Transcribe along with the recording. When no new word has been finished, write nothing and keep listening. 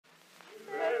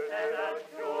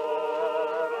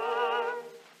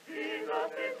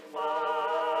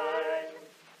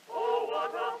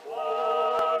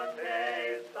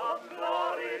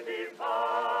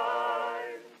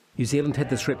New Zealand had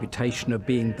this reputation of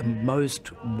being the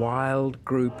most wild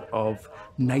group of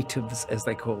natives, as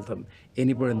they call them,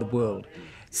 anywhere in the world.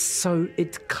 So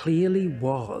it clearly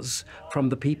was, from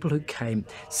the people who came,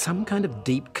 some kind of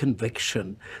deep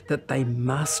conviction that they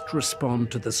must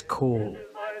respond to this call.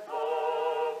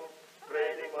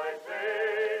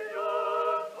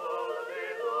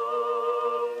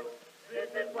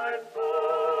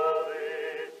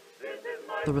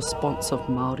 The response of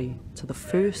Māori to the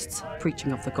first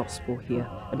preaching of the gospel here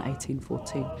in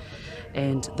 1814,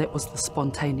 and that was the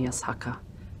spontaneous haka.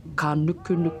 Ka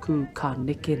nuku nuku, ka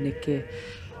neke neke,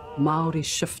 Māori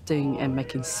shifting and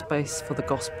making space for the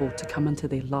gospel to come into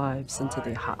their lives, into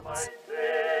their hearts.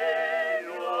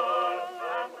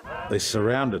 They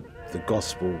surrounded the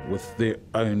gospel with their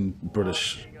own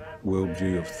British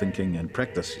worldview of thinking and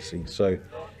practice, you see. So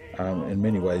in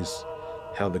many ways,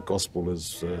 how the gospel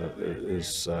is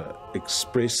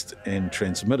expressed and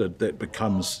transmitted, that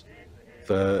becomes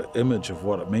the image of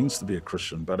what it means to be a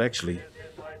Christian. But actually,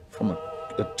 from a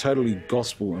totally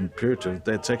gospel imperative,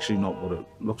 that's actually not what it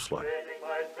looks like.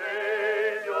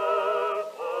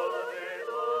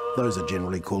 Those are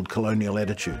generally called colonial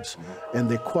attitudes,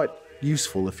 and they're quite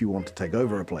useful if you want to take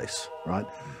over a place, right?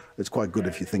 It's quite good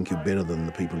if you think you're better than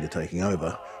the people you're taking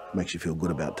over. It makes you feel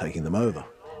good about taking them over.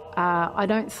 I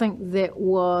don't think that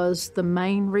was the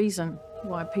main reason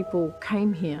why people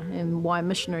came here and why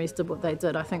missionaries did what they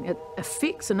did. I think it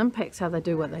affects and impacts how they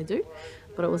do what they do,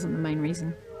 but it wasn't the main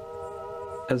reason.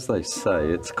 As they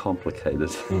say, it's complicated.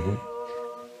 Mm-hmm.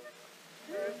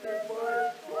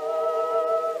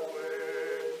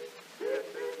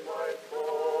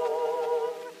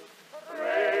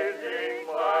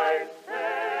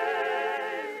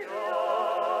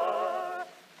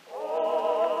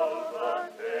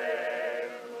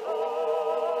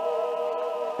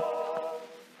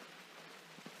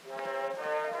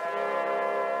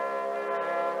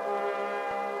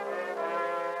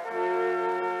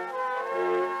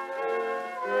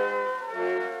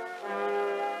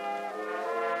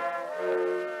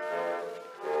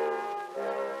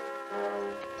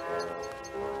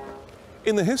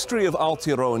 In the history of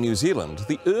Aotearoa New Zealand,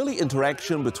 the early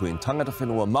interaction between tangata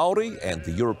whenua Māori and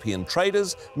the European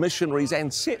traders, missionaries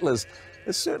and settlers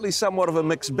is certainly somewhat of a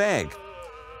mixed bag.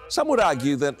 Some would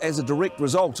argue that as a direct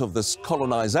result of this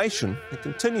colonisation, there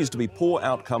continues to be poor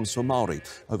outcomes for Māori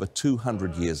over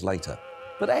 200 years later.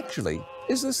 But actually,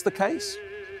 is this the case?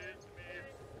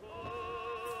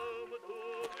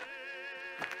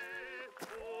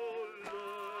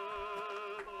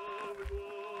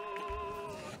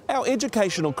 Our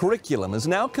educational curriculum is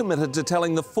now committed to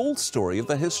telling the full story of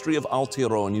the history of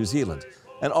Aotearoa New Zealand.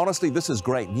 And honestly, this is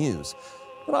great news.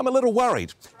 But I'm a little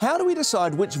worried. How do we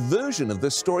decide which version of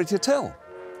this story to tell?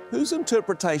 Whose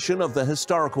interpretation of the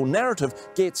historical narrative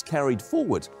gets carried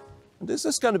forward? And is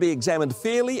this going to be examined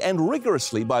fairly and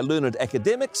rigorously by learned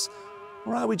academics?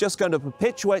 Or are we just going to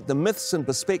perpetuate the myths and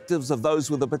perspectives of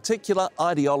those with a particular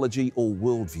ideology or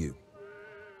worldview?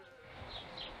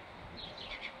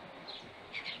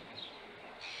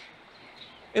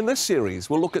 In this series,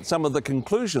 we'll look at some of the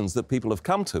conclusions that people have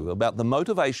come to about the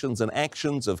motivations and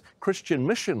actions of Christian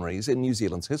missionaries in New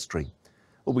Zealand's history.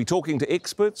 We'll be talking to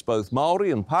experts, both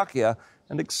Māori and Pākehā,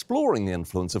 and exploring the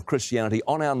influence of Christianity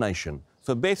on our nation,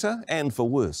 for better and for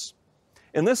worse.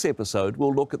 In this episode,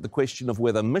 we'll look at the question of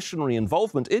whether missionary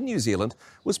involvement in New Zealand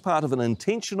was part of an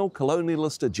intentional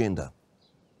colonialist agenda.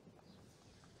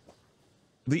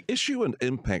 The issue and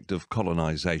impact of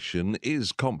colonisation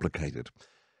is complicated,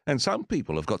 and some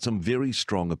people have got some very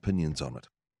strong opinions on it.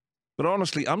 But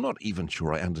honestly, I'm not even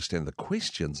sure I understand the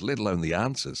questions, let alone the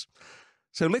answers.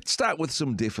 So let's start with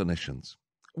some definitions.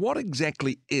 What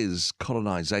exactly is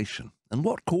colonisation, and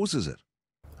what causes it?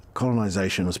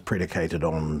 Colonisation is predicated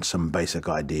on some basic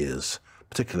ideas,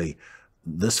 particularly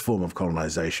this form of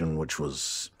colonisation, which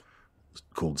was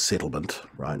called settlement,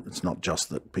 right? It's not just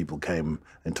that people came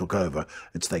and took over,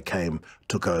 it's they came,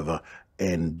 took over,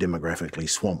 and demographically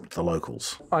swamped the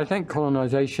locals. I think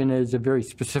colonisation is a very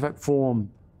specific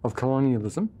form of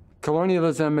colonialism.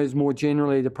 Colonialism is more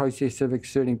generally the process of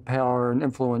exerting power and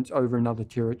influence over another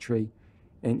territory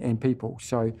and people.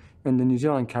 So in the New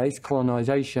Zealand case,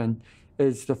 colonisation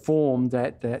is the form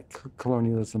that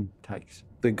colonialism takes.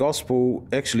 The gospel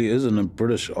actually isn't a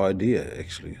British idea,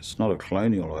 actually. It's not a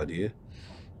colonial idea.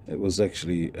 It was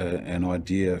actually an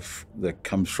idea that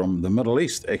comes from the Middle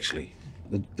East, actually.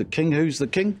 The king, who's the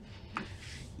king?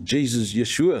 Jesus,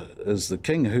 Yeshua, is the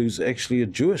king who's actually a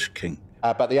Jewish king.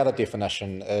 But the other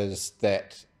definition is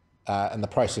that in the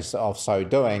process of so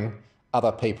doing,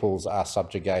 other peoples are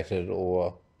subjugated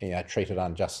or treated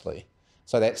unjustly.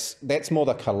 So that's more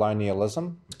the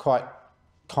colonialism. It's quite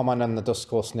common in the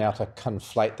discourse now to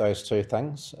conflate those two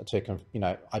things, to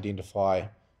identify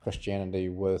Christianity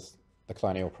with the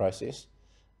colonial process.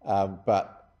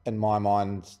 But in my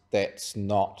mind, that's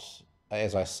not,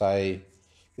 as I say,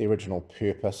 the original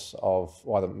purpose of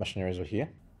why the missionaries were here.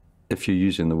 If you're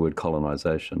using the word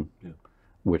colonisation,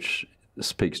 which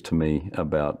speaks to me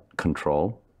about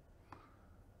control,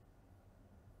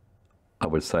 I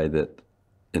would say that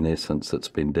in essence it's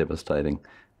been devastating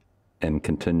and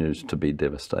continues to be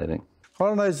devastating.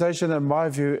 Colonisation, in my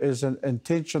view, is an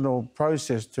intentional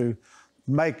process to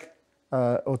make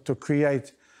or to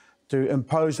create, to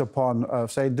impose upon,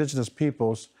 say, Indigenous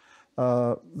peoples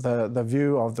the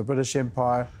view of the British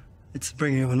Empire. It's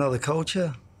bringing of another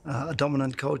culture, a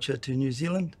dominant culture to New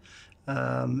Zealand,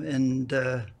 and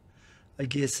I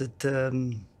guess it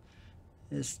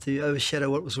is to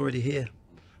overshadow what was already here.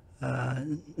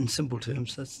 In simple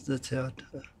terms, that's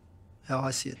how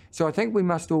I see it. So I think we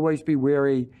must always be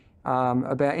wary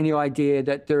about any idea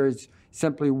that there is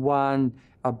simply one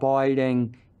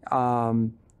abiding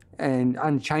and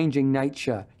unchanging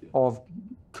nature of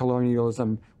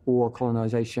colonialism or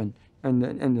colonisation in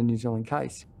the New Zealand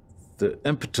case. The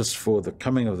impetus for the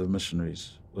coming of the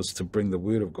missionaries was to bring the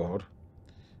word of God,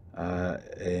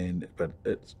 but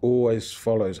it always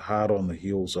follows hard on the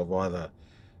heels of either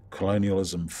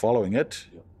colonialism following it,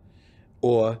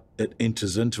 or it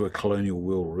enters into a colonial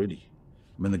world already.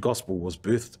 I mean, the gospel was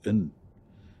birthed in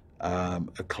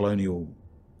a colonial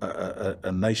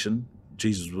a nation.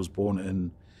 Jesus was born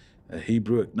in a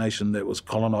Hebrewic nation that was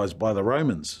colonized by the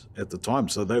Romans at the time.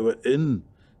 So they were in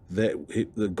that,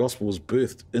 the gospel was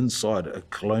birthed inside a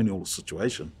colonial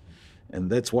situation. And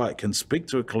that's why it can speak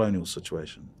to a colonial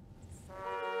situation.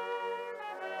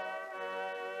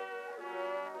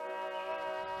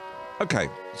 Okay,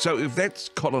 so if that's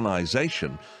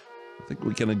colonisation, I think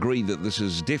we can agree that this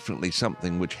is definitely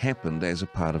something which happened as a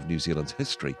part of New Zealand's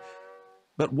history.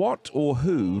 But what or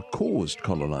who caused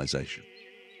colonisation?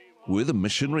 Were the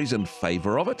missionaries in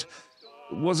favour of it?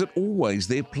 Was it always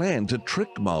their plan to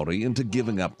trick Māori into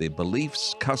giving up their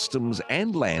beliefs, customs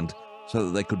and land so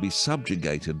that they could be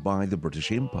subjugated by the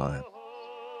British Empire?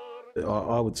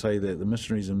 I would say that the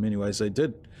missionaries, in many ways, they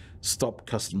did stop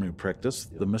customary practice.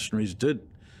 The missionaries did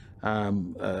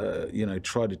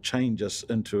try to change us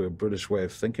into a British way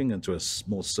of thinking, into a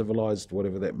more civilised,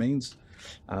 whatever that means,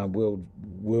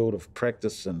 world of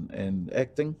practice and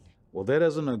acting. Well, that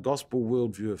isn't a gospel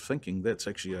worldview of thinking. That's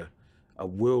actually a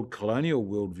world colonial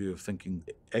worldview of thinking.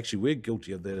 Actually, we're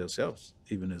guilty of that ourselves,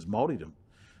 even as Māoridom.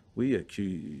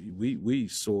 We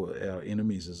saw our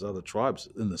enemies as other tribes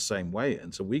in the same way,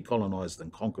 and so we colonised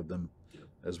and conquered them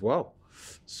as well.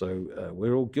 So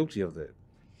we're all guilty of that.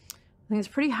 I think it's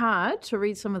pretty hard to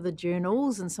read some of the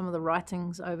journals and some of the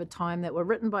writings over time that were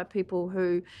written by people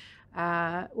who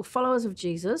were followers of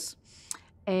Jesus,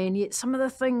 and yet some of the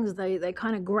things, they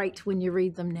kind of grate when you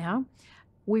read them now.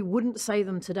 We wouldn't say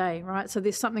them today, right? So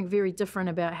there's something very different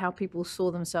about how people saw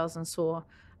themselves and saw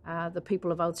the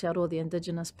people of Aotearoa, the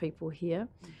Indigenous people here.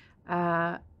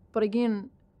 But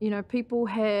again, people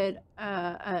had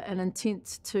an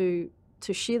intent to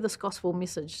share this gospel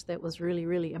message that was really,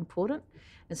 really important.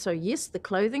 And so, yes, the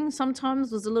clothing sometimes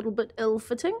was a little bit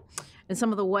ill-fitting in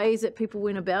some of the ways that people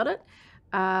went about it.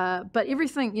 But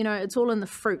everything, it's all in the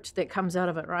fruit that comes out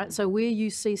of it, right? So where you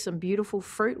see some beautiful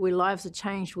fruit, where lives are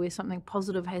changed, where something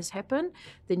positive has happened,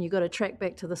 then you've got to track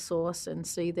back to the source and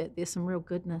see that there's some real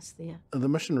goodness there. The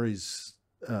missionaries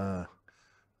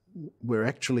were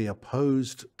actually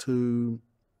opposed to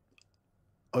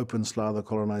open slather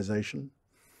colonisation.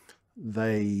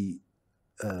 They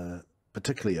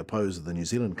particularly opposed the New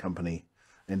Zealand Company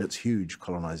and its huge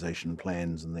colonisation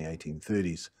plans in the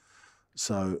 1830s.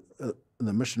 So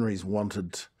the missionaries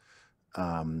wanted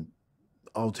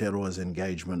Aotearoa's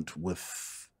engagement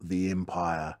with the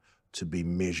empire to be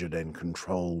measured and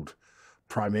controlled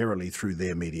primarily through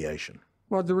their mediation.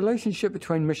 Well, the relationship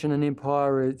between mission and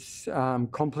empire is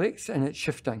complex and it's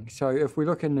shifting. So if we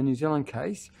look in the New Zealand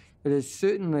case, it is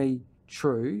certainly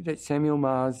true that Samuel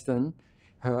Marsden,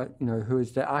 who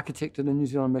is the architect of the New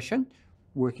Zealand mission,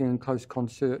 working in close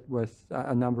concert with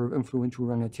a number of influential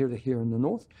rangatira here in the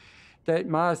north, that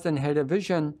Marsden had a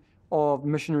vision of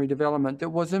missionary development that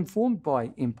was informed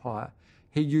by empire.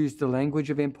 He used the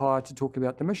language of empire to talk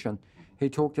about the mission. He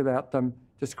talked about them,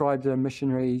 described the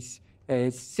missionaries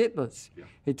as settlers. Yeah.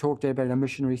 He talked about a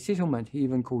missionary settlement. He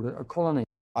even called it a colony.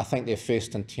 I think their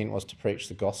first intent was to preach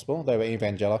the gospel. They were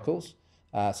evangelicals,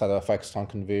 so they were focused on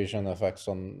conversion. They were focused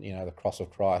on the cross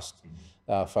of Christ.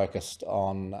 They were focused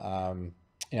on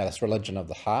this religion of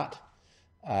the heart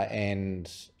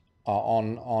and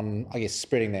on I guess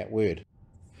spreading that word.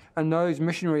 And those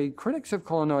missionary critics of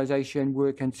colonisation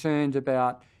were concerned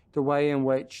about the way in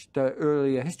which the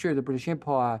earlier history of the British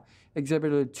Empire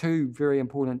exhibited two very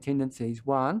important tendencies.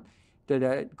 One, that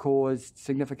it caused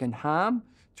significant harm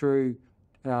through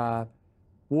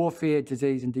warfare,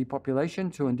 disease and depopulation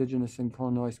to Indigenous and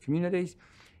colonised communities.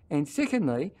 And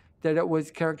secondly, that it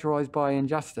was characterised by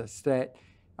injustice, that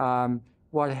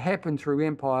what happened through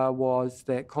empire was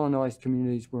that colonised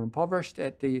communities were impoverished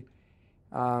at the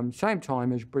same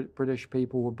time as British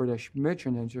people or British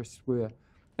merchant interests were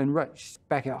enriched.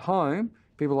 Back at home,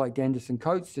 people like Anderson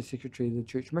Coates, the Secretary of the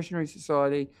Church Missionary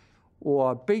Society,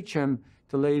 or Beecham,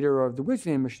 the leader of the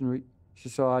Wesleyan Missionary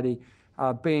Society,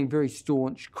 being very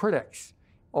staunch critics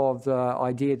of the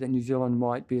idea that New Zealand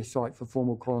might be a site for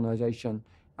formal colonisation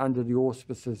under the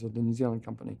auspices of the New Zealand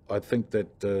Company. I think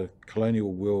that the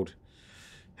colonial world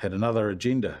had another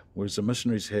agenda, whereas the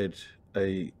missionaries had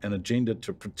an agenda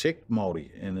to protect Māori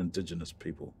and Indigenous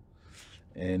people.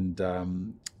 And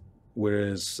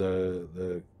whereas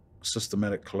the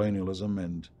systematic colonialism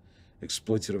and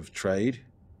exploitative trade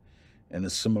and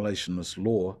assimilationist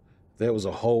law, that was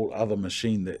a whole other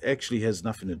machine that actually has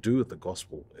nothing to do with the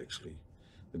gospel, actually.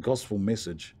 The gospel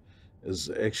message is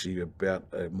actually about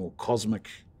a more cosmic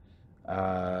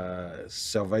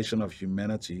salvation of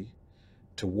humanity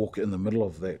to walk in the middle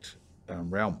of that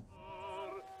realm.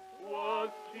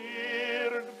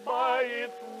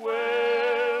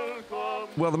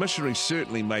 Well, the missionaries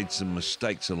certainly made some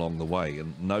mistakes along the way,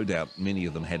 and no doubt many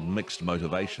of them had mixed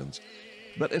motivations.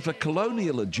 But if a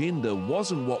colonial agenda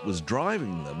wasn't what was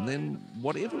driving them, then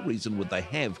whatever reason would they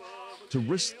have to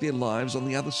risk their lives on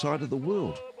the other side of the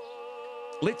world?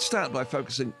 Let's start by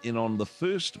focusing in on the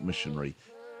first missionary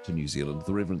to New Zealand,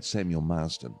 the Reverend Samuel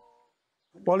Marsden.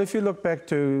 Well, if you look back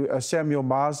to Samuel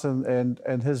Marsden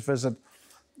and his visit,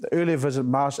 the early visit,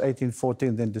 March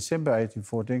 1814, then December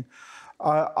 1814,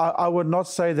 I would not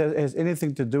say that it has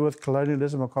anything to do with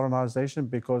colonialism or colonisation,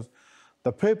 because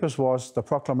the purpose was the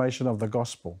proclamation of the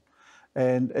gospel.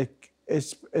 And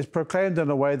it's proclaimed in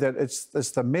a way that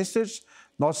it's the message,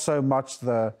 not so much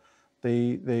the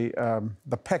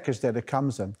package that it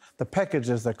comes in. The package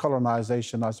is the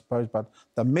colonisation, I suppose, but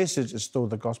the message is still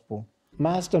the gospel.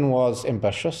 Marsden was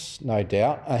ambitious, no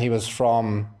doubt. He was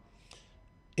from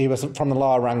the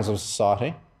lower rungs of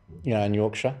society, in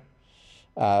Yorkshire,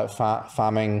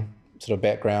 farming sort of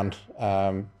background,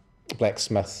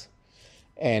 blacksmith,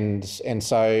 and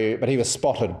so. But he was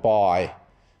spotted by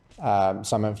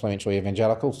some influential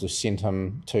evangelicals who sent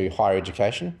him to higher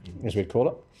education, as we'd call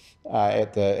it,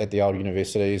 at the old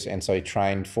universities, and so he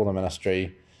trained for the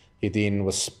ministry. He then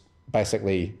was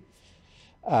basically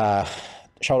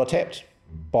shoulder tapped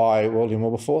by William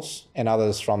Wilberforce and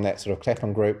others from that sort of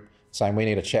Clapham group, saying we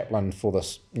need a chaplain for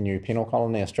this new penal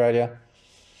colony, Australia.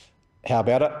 How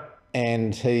about it?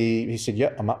 And he said,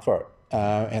 "Yep, I'm up for it."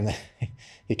 And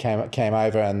he came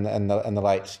over in the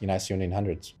late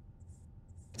 1700s.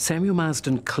 Samuel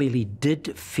Marsden clearly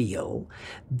did feel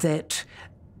that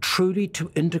truly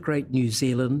to integrate New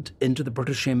Zealand into the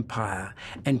British Empire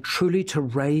and truly to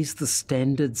raise the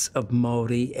standards of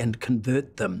Māori and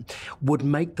convert them would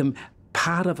make them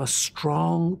part of a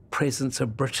strong presence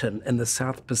of Britain in the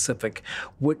South Pacific,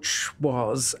 which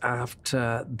was,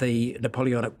 after the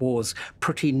Napoleonic Wars,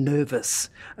 pretty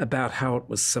nervous about how it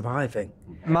was surviving.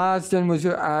 Marsden was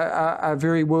a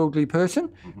very worldly person,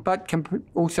 but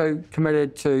also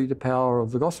committed to the power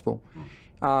of the gospel.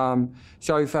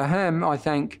 So for him, I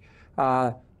think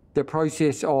the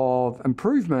process of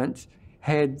improvement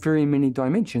had very many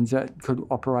dimensions. It could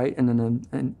operate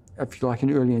in if you like,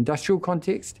 an early industrial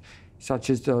context,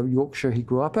 such as the Yorkshire he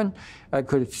grew up in. It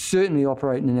could certainly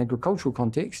operate in an agricultural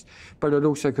context, but it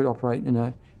also could operate in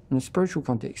a spiritual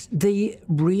context. The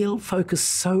real focus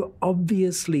so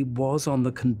obviously was on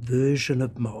the conversion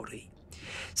of Māori.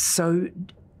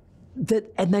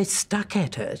 And they stuck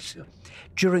at it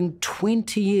during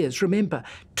 20 years. Remember,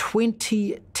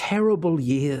 20 terrible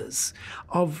years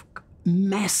of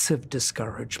massive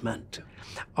discouragement,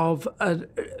 of a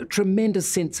tremendous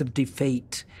sense of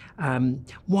defeat.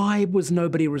 Why was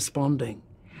nobody responding?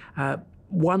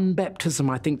 One baptism,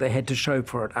 I think they had to show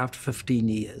for it after 15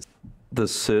 years.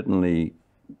 There's certainly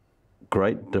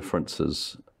great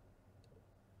differences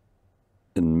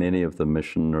in many of the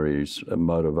missionaries'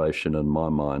 motivation, in my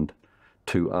mind,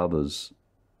 to others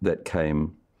that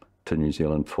came to New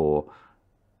Zealand for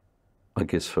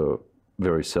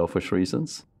very selfish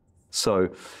reasons. So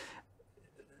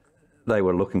they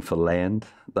were looking for land,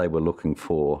 they were looking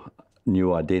for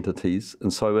new identities,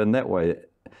 and so in that way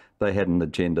they had an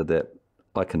agenda that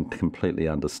I can completely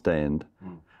understand,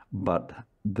 but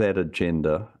that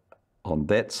agenda on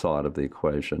that side of the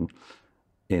equation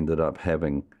ended up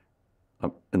having,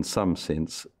 in some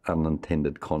sense,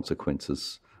 unintended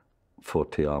consequences for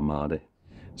te ao Māori.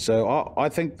 So I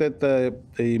think that the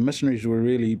missionaries were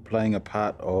really playing a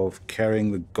part of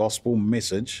carrying the gospel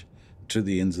message to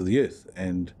the ends of the earth,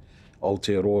 and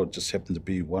Aotearoa just happened to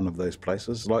be one of those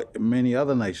places. Like many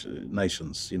other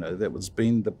nations, you know, that was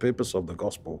been the purpose of the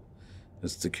gospel,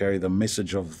 is to carry the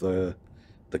message of the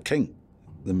King,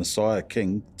 the Messiah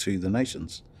King, to the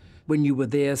nations. When you were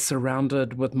there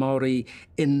surrounded with Māori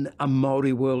in a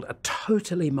Māori world, a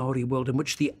totally Māori world, in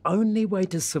which the only way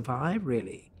to survive,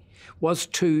 really, was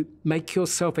to make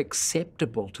yourself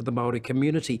acceptable to the Māori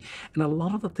community. And a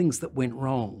lot of the things that went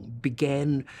wrong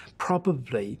began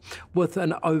probably with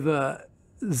an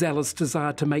overzealous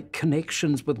desire to make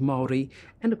connections with Māori.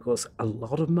 And of course, a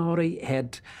lot of Māori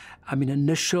had,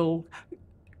 initial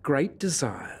great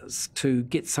desires to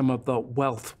get some of the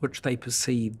wealth which they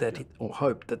perceived that, or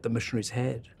hoped that the missionaries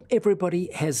had.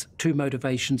 Everybody has two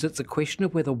motivations. It's a question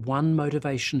of whether one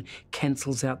motivation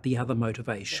cancels out the other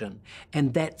motivation.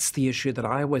 And that's the issue that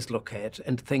I always look at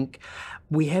and think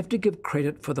we have to give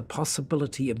credit for the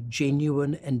possibility of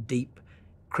genuine and deep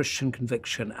Christian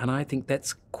conviction. And I think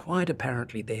that's quite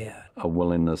apparently there. A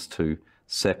willingness to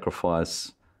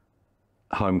sacrifice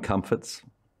home comforts,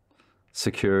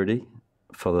 security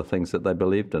for the things that they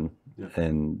believed in. Yeah.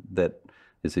 And that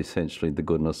is essentially the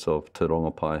goodness of Te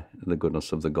Rongopai, the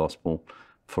goodness of the gospel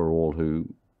for all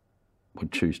who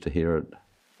would choose to hear it.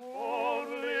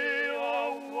 Only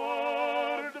a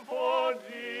word for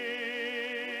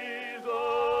Jesus.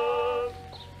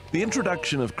 The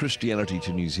introduction of Christianity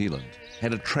to New Zealand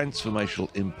had a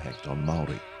transformational impact on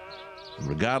Māori. And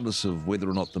regardless of whether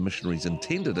or not the missionaries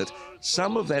intended it,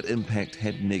 some of that impact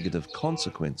had negative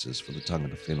consequences for the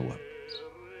tangata whenua.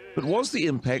 But was the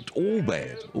impact all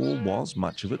bad, or was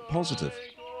much of it positive?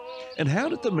 And how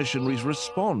did the missionaries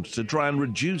respond to try and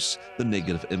reduce the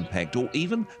negative impact, or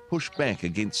even push back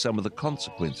against some of the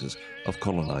consequences of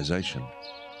colonisation?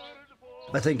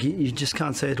 I think you just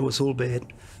can't say it was all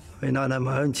bad. I mean, I know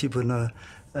my own tipuna,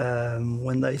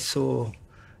 when they saw,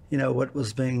 what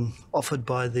was being offered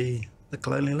by the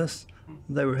colonialists,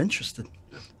 they were interested.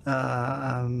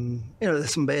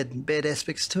 There's some bad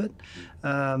aspects to it,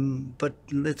 but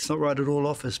let's not write it all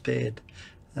off as bad.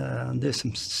 There's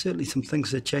certainly some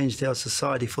things that changed our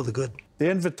society for the good.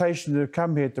 The invitation to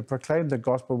come here to proclaim the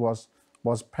gospel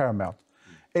was paramount.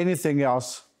 Anything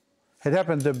else, it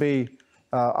happened to be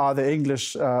either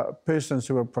English persons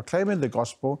who were proclaiming the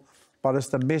gospel, but it's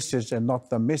the message and not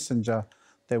the messenger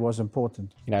that was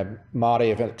important. Māori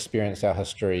have experienced our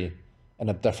history in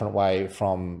a different way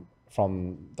from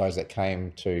those that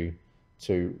came to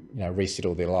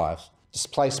resettle their lives.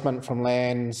 Displacement from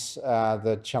lands,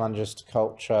 the challenges to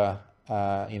culture,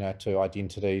 to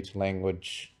identity, to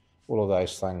language, all of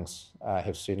those things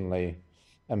have certainly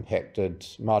impacted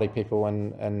Māori people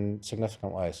in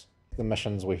significant ways. The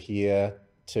missions were here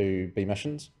to be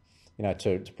missions,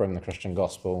 to bring the Christian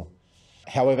gospel.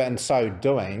 However, in so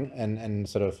doing, and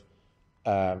sort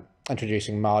of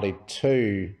introducing Māori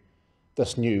to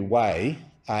this new way,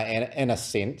 and in a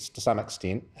sense, to some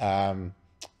extent,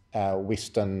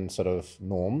 Western sort of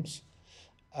norms,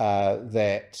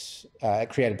 that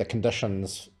created the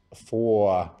conditions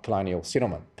for colonial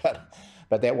settlement,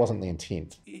 but that wasn't the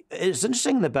intent. It's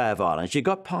interesting in the Bay of Islands, you've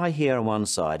got Pai here on one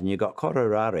side and you've got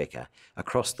Kororareka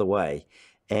across the way,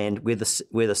 and where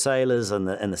the sailors and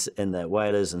the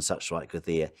whalers and such like were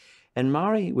there. And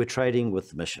Māori were trading with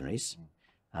the missionaries,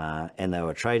 and they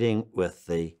were trading with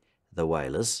the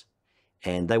whalers,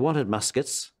 and they wanted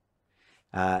muskets,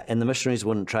 and the missionaries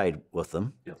wouldn't trade with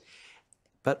them. Yep.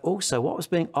 But also what was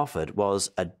being offered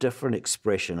was a different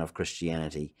expression of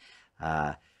Christianity.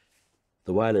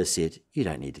 The whalers said, you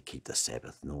don't need to keep the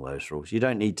Sabbath and all those rules. You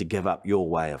don't need to give up your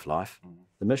way of life. Mm-hmm.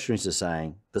 The missionaries are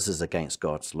saying, this is against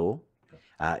God's law.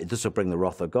 This will bring the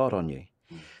wrath of God on you.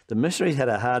 Mm-hmm. The missionaries had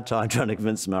a hard time trying to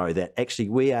convince Māori that actually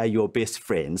we are your best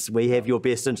friends. We have your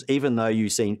best interests, even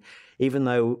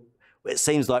though it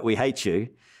seems like we hate you.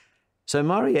 So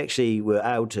Māori actually were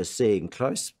able to see in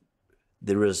close,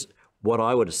 there is what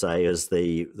I would say is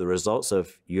the results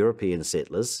of European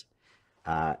settlers,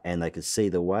 and they could see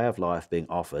the way of life being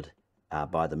offered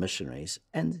by the missionaries.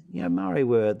 And,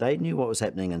 Māori they knew what was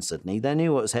happening in Sydney, they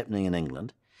knew what was happening in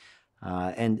England,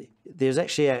 and there's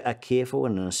actually a careful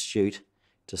and an astute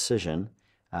decision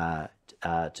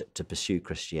to pursue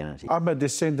Christianity. I'm a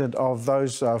descendant of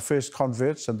those first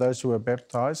converts and those who were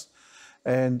baptized,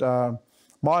 and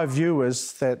my view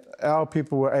is that our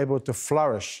people were able to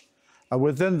flourish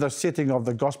within the setting of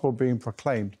the gospel being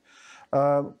proclaimed.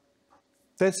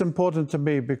 That's important to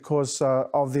me because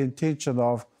of the intention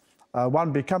of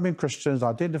one, becoming Christians,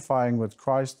 identifying with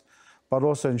Christ, but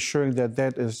also ensuring that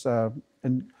that is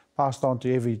passed on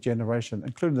to every generation,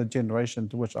 including the generation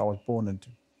to which I was born into.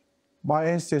 My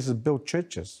ancestors built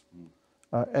churches,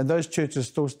 and those churches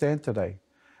still stand today.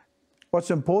 What's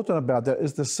important about that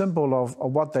is the symbol of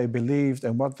what they believed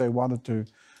and what they wanted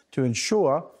to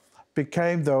ensure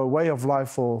became the way of life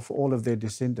for all of their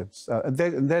descendants, and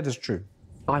that is true.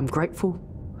 I'm grateful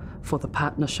for the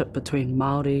partnership between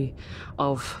Māori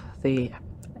of the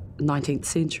 19th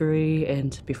century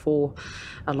and before,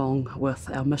 along with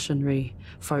our missionary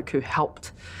folk who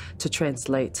helped to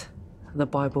translate the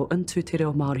Bible into te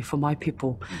reo Māori for my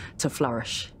people to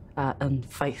flourish in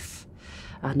faith,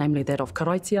 namely that of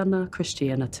Karaitiana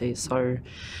Christianity. So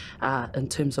in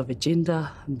terms of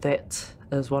agenda, that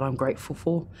is what I'm grateful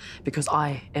for, because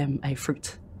I am a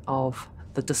fruit of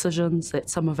the decisions that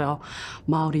some of our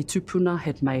Māori tupuna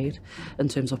had made in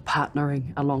terms of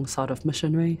partnering alongside of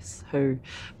missionaries who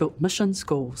built mission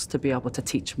schools to be able to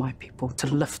teach my people, to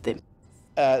lift them.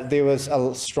 There was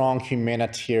a strong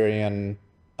humanitarian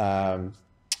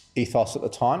ethos at the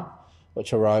time,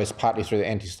 which arose partly through the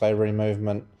anti-slavery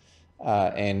movement,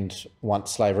 and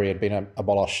once slavery had been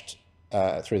abolished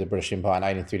through the British Empire in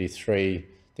 1833,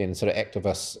 then sort of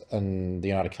activists in the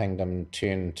United Kingdom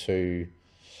turned to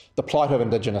the plight of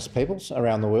Indigenous peoples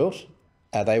around the world.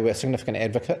 They were significant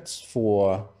advocates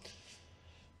for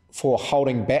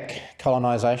holding back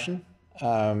colonisation,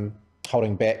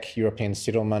 holding back European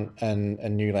settlement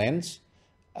in new lands.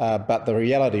 But the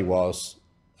reality was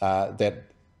that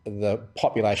the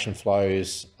population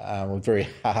flows were very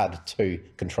hard to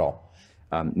control.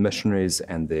 Missionaries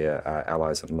and their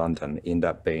allies in London end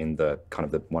up being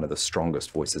one of the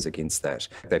strongest voices against that.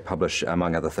 They publish,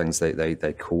 among other things,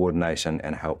 they coordinate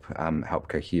and help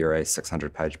cohere a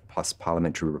 600-page plus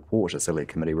parliamentary report, a CCLI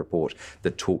committee report,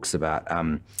 that talks about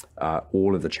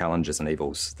all of the challenges and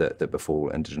evils that befall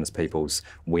Indigenous peoples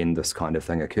when this kind of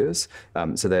thing occurs.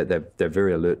 So they're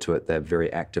very alert to it, they're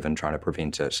very active in trying to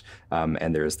prevent it,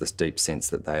 and there is this deep sense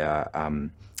that they are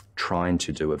trying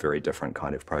to do a very different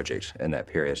kind of project in that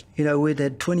period. You know, we'd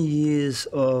had 20 years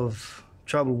of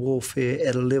tribal warfare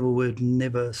at a level we'd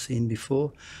never seen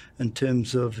before in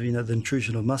terms of, you know, the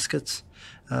intrusion of muskets,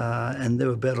 and there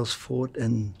were battles fought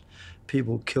and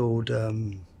people killed. It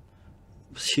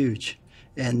was huge,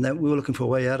 and that we were looking for a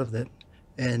way out of that.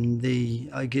 And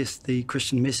I guess the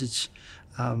Christian message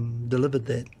delivered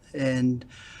that. And,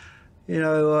 you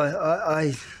know,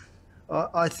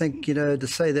 I think, you know, to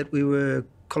say that we were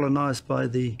colonised by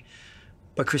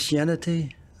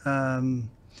Christianity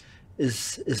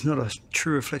is not a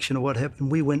true reflection of what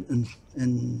happened. We went and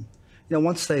you know,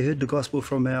 once they heard the gospel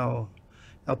from our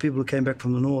people who came back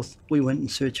from the north, we went in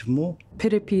search of more.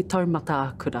 Perepi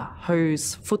Taumata Akura,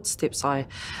 whose footsteps I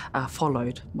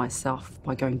followed myself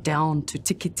by going down to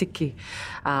Tiki Tiki,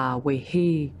 where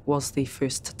he was the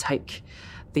first to take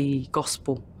the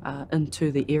gospel into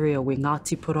the area where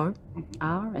Ngāti Puro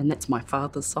are, and that's my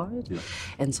father's side. Yeah.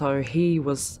 And so he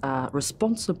was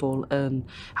responsible in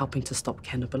helping to stop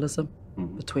cannibalism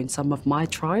between some of my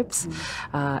tribes,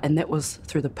 and that was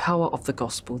through the power of the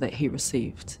gospel that he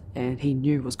received and he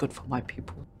knew was good for my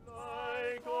people.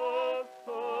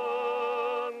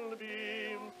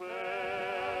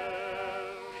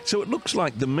 So it looks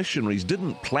like the missionaries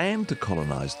didn't plan to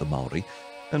colonise the Māori,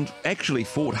 and actually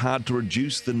fought hard to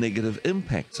reduce the negative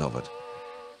impacts of it.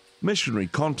 Missionary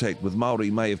contact with Māori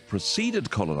may have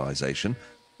preceded colonisation,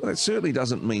 but it certainly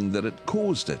doesn't mean that it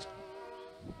caused it.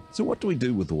 So what do we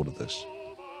do with all of this?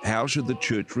 How should the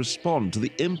church respond to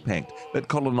the impact that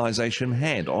colonisation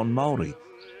had on Māori?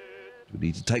 Do we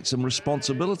need to take some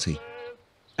responsibility?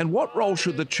 And what role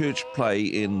should the church play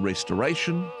in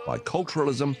restoration,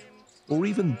 biculturalism, or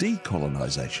even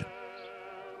decolonisation?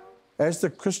 As the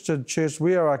Christian church,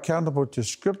 we are accountable to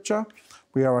Scripture,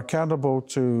 we are accountable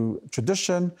to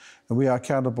tradition, and we are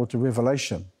accountable to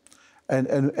revelation.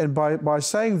 And by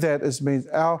saying that, it means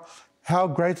how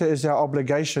greater is our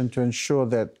obligation to ensure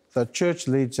that the church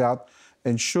leads out,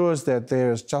 ensures that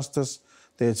there is justice,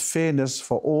 there's fairness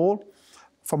for all.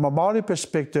 From a Māori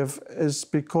perspective, is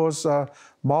because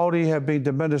Māori have been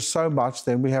diminished so much,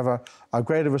 then we have a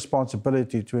greater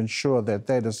responsibility to ensure that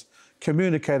that is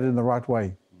communicated in the right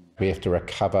way. We have to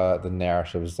recover the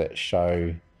narratives that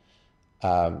show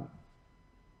that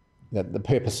the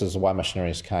purposes of why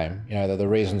missionaries came. You know, the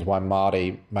reasons why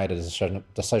Māori made a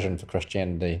decision for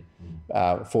Christianity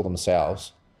for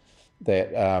themselves.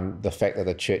 That the fact that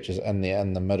the church is in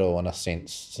the middle, in a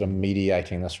sense, sort of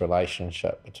mediating this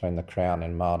relationship between the Crown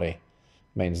and Māori,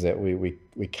 means that we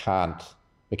can't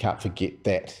forget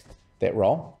that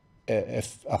role.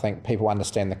 If I think people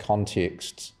understand the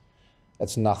context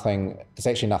it's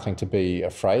actually nothing to be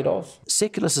afraid of.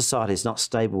 Secular society is not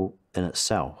stable in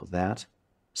itself without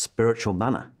spiritual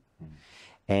mana.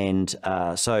 And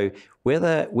so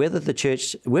whether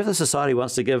society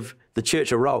wants to give the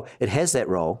church a role, it has that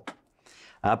role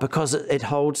because it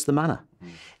holds the mana.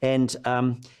 And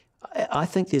I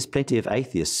think there's plenty of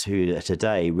atheists who are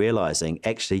today realising,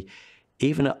 actually,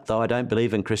 even though I don't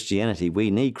believe in Christianity,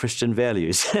 we need Christian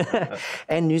values.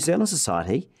 And New Zealand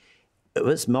society,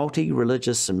 it's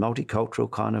multi-religious and multicultural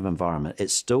kind of environment.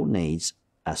 It still needs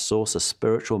a source of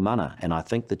spiritual mana, and I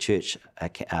think the church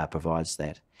provides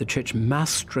that. The church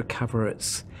must recover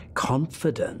its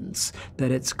confidence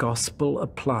that its gospel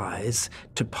applies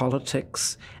to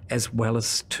politics as well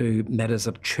as to matters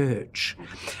of church.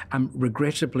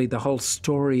 Regrettably, the whole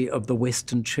story of the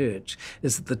Western church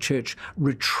is that the church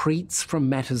retreats from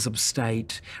matters of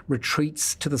state,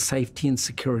 retreats to the safety and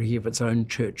security of its own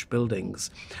church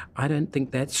buildings. I don't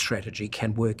think that strategy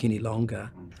can work any longer.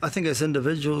 I think as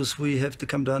individuals we have to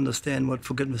come to understand what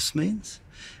forgiveness means,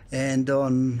 and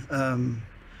on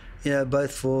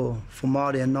both for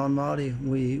Māori and non-Māori,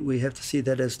 we have to see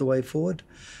that as the way forward.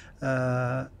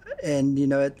 And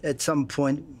at some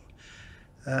point,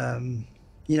 the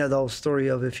whole story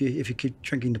of if you keep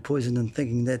drinking the poison and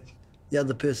thinking that the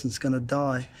other person's going to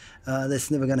die, that's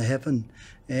never going to happen.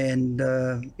 And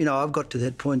I've got to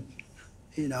that point.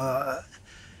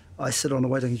 I sit on the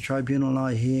Waitangi Tribunal and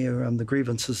I hear the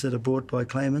grievances that are brought by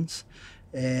claimants,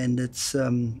 and it's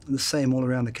the same all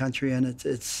around the country, and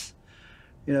it's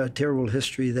a terrible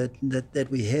history that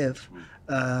we have.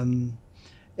 A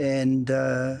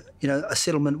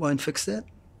settlement won't fix that.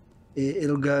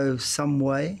 It'll go some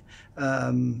way.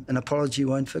 An apology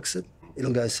won't fix it.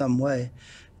 It'll go some way.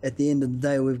 At the end of the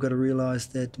day, we've got to realise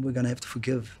that we're going to have to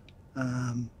forgive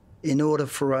in order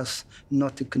for us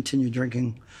not to continue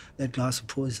drinking that glass of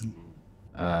poison.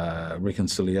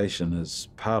 Reconciliation is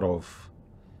part of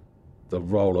the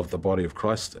role of the body of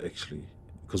Christ, actually,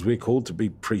 because we're called to be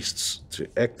priests, to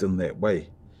act in that way,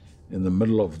 in the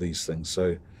middle of these things.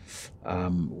 So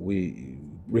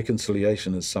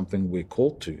reconciliation is something we're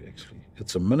called to, actually.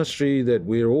 It's a ministry that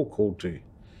we're all called to,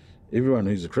 everyone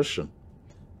who's a Christian,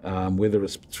 whether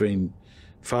it's between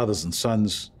fathers and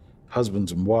sons,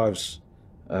 husbands and wives,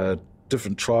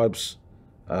 different tribes,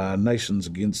 nations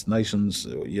against nations,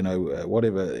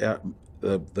 whatever.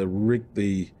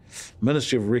 The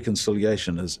ministry of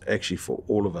reconciliation is actually for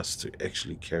all of us to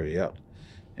actually carry out,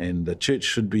 and the church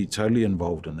should be totally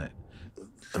involved in that.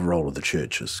 The role of the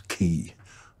church is key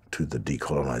to the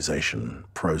decolonisation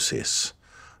process,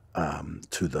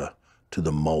 to the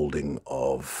moulding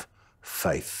of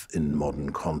faith in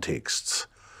modern contexts,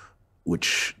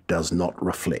 which does not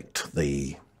reflect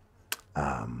the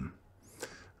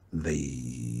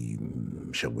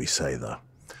shall we say, the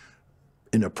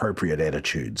inappropriate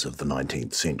attitudes of the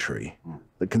 19th century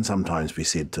that can sometimes be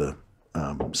said to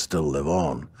still live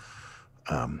on.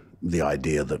 The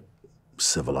idea that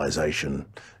civilization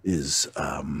is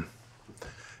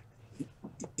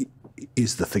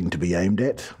the thing to be aimed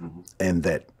at, and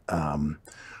that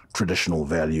traditional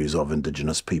values of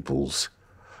Indigenous peoples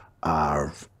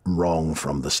are wrong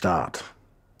from the start.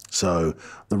 So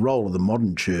the role of the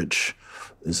modern church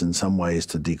is in some ways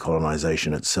to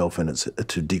decolonise itself and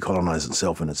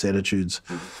its attitudes,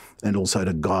 and also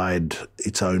to guide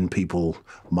its own people,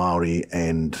 Māori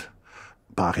and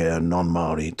Pākehā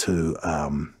non-Māori, to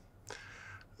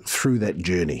through that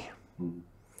journey.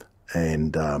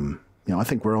 And I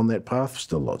think we're on that path.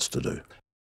 Still lots to do.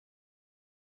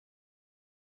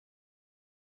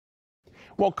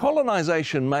 While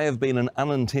colonisation may have been an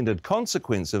unintended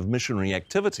consequence of missionary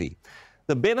activity,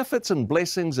 the benefits and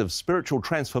blessings of spiritual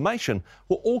transformation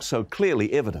were also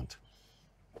clearly evident.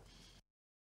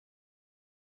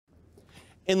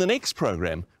 In the next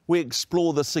program, we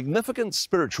explore the significant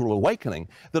spiritual awakening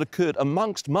that occurred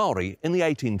amongst Māori in the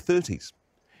 1830s.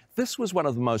 This was one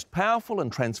of the most powerful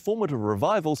and transformative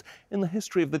revivals in the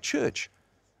history of the church.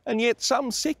 And yet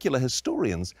some secular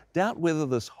historians doubt whether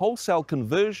this wholesale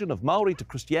conversion of Māori to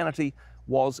Christianity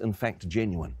was in fact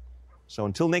genuine. So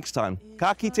until next time,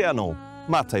 ka kite anō,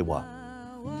 mā te wā.